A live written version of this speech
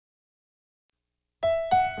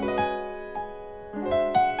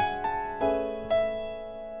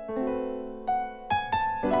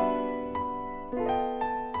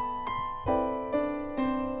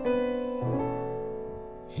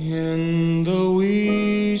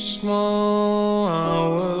wee small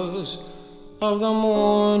hours of the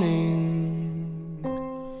morning,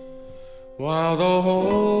 while the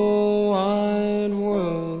whole wide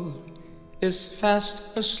world is fast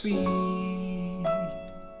asleep,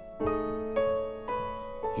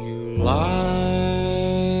 you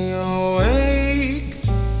lie awake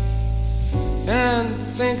and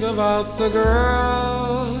think about the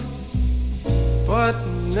girl, but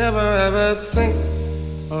never ever think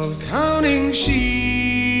of counting sheep.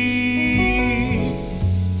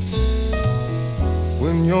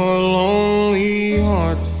 When your lonely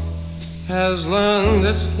heart has learned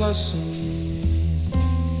its lesson,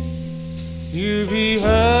 you'd be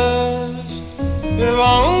hers if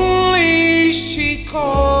only she'd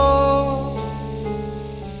call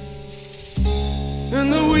in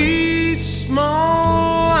the wee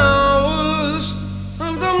small hours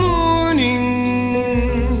of the morning.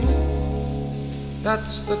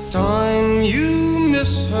 That's the time you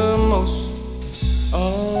miss her most of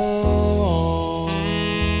all.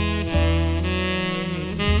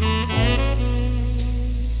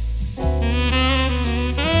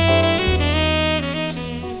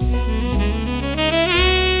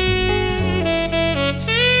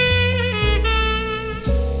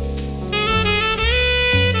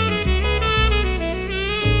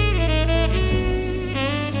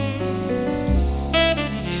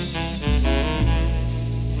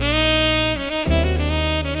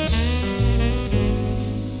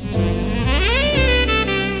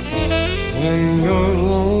 When your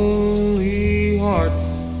lonely heart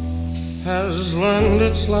has learned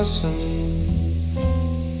its lesson,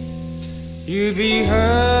 you'd be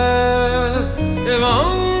hers if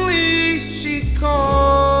only she'd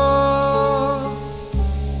call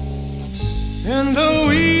in the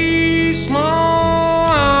wee small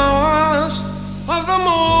hours of the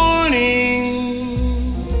morning.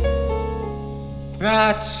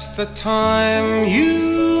 That's the time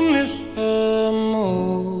you